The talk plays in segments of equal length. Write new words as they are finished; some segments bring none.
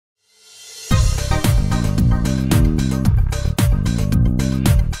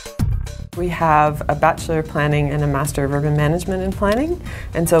we have a Bachelor of Planning and a Master of Urban Management in Planning.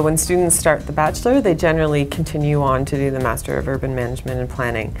 And so when students start the Bachelor, they generally continue on to do the Master of Urban Management and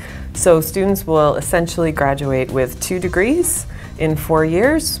Planning. So students will essentially graduate with 2 degrees in 4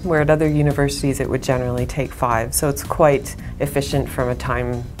 years, where at other universities it would generally take 5. So it's quite efficient from a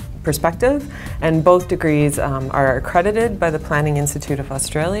time perspective. And both degrees are accredited by the Planning Institute of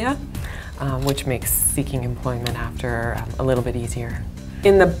Australia, which makes seeking employment after a little bit easier.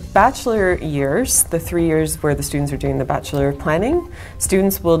 In the bachelor years, the 3 years where the students are doing the Bachelor of Planning,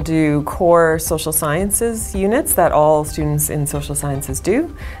 students will do core social sciences units that all students in social sciences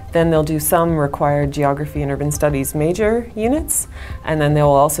do. Then they'll do some required geography and urban studies major units, and then they'll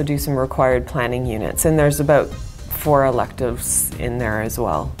also do some required planning units. And there's about 4 electives in there as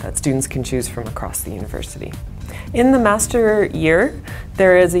well that students can choose from across the university. In the master year,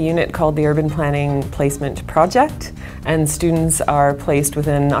 there is a unit called the Urban Planning Placement Project, and students are placed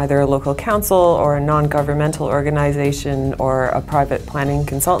within either a local council or a non-governmental organization or a private planning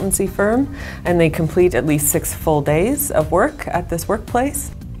consultancy firm, and they complete at least 6 full days of work at this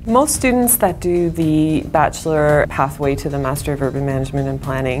workplace. Most students that do the bachelor pathway to the Master of Urban Management and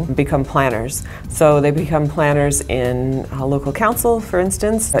Planning become planners. So they become planners in a local council, for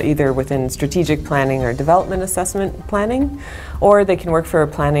instance, either within strategic planning or development assessment planning, or they can work for a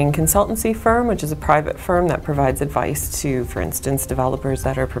planning consultancy firm, which is a private firm that provides advice to, for instance, developers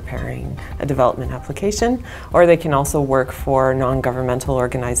that are preparing a development application, or they can also work for non-governmental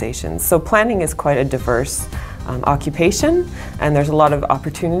organizations. So planning is quite a diverse occupation, and there's a lot of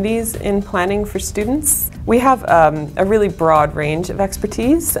opportunities in planning for students. We have a really broad range of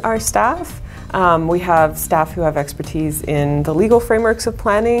expertise, our staff. We have staff who have expertise in the legal frameworks of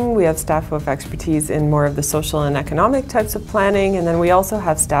planning, we have staff who have expertise in more of the social and economic types of planning, and then we also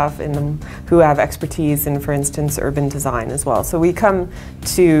have staff who have expertise in, for instance, urban design as well. So we come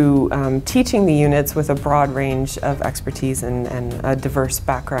to teaching the units with a broad range of expertise and diverse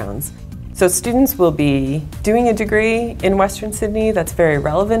backgrounds. So students will be doing a degree in Western Sydney that's very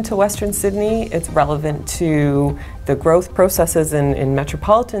relevant to Western Sydney. It's relevant to the growth processes in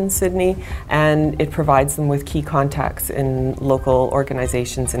metropolitan Sydney, and it provides them with key contacts in local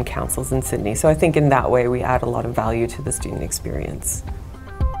organizations and councils in Sydney. So I think in that way we add a lot of value to the student experience.